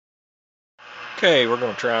Okay, we're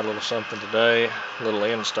going to try a little something today, a little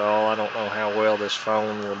install. I don't know how well this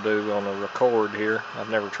phone will do on a record here. I've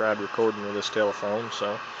never tried recording with this telephone, so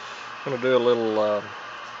I'm going to do a little,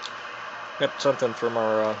 got something from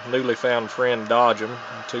our newly found friend Dodgem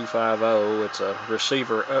 250. It's a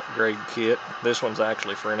receiver upgrade kit. This one's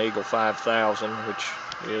actually for an Eagle 5000, which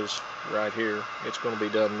is right here. It's going to be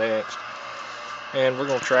done next. And we're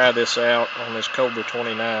going to try this out on this Cobra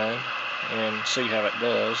 29 and see how it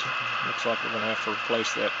does. Looks like we're going to have to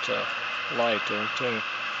replace that light there too,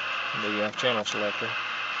 the channel selector.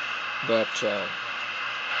 But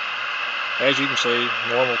as you can see,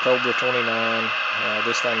 normal Cobra 29.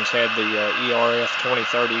 This thing's had the ERF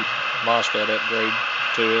 2030 MOSFET upgrade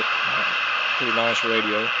to it. Pretty nice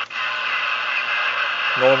radio.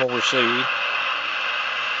 Normal receive.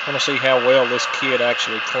 I want to see how well this kit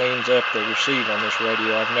actually cleans up the receive on this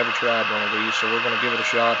radio. I've never tried one of these, so we're going to give it a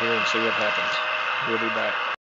shot here and see what happens. We'll be back.